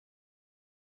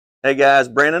Hey guys,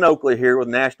 Brandon Oakley here with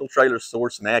National Trailer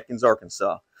Source in Atkins,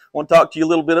 Arkansas. I want to talk to you a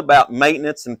little bit about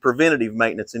maintenance and preventative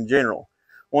maintenance in general.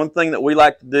 One thing that we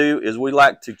like to do is we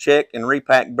like to check and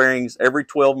repack bearings every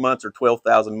 12 months or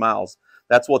 12,000 miles.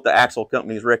 That's what the axle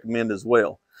companies recommend as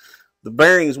well. The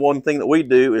bearings, one thing that we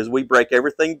do is we break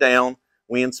everything down,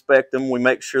 we inspect them, we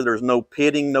make sure there's no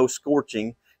pitting, no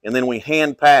scorching, and then we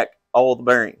hand pack all the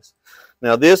bearings.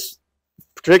 Now this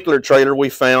particular trailer we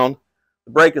found,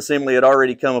 the brake assembly had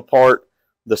already come apart.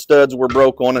 The studs were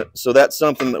broke on it, so that's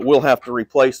something that we'll have to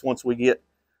replace once we get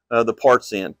the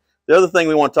parts in. The other thing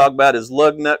we want to talk about is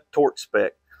lug nut torque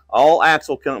spec. All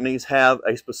axle companies have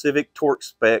a specific torque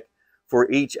spec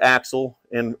for each axle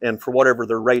and for whatever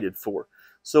they're rated for.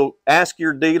 So ask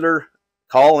your dealer,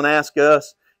 call and ask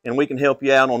us, and we can help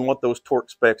you out on what those torque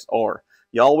specs are.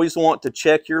 You always want to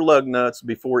check your lug nuts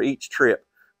before each trip.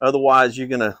 Otherwise, you're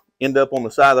going to end up on the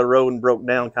side of the road and broke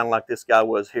down, kind of like this guy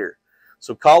was here.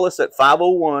 So call us at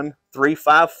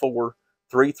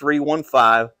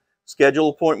 501-354-3315. Schedule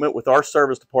an appointment with our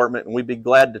service department, and we'd be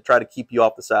glad to try to keep you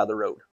off the side of the road.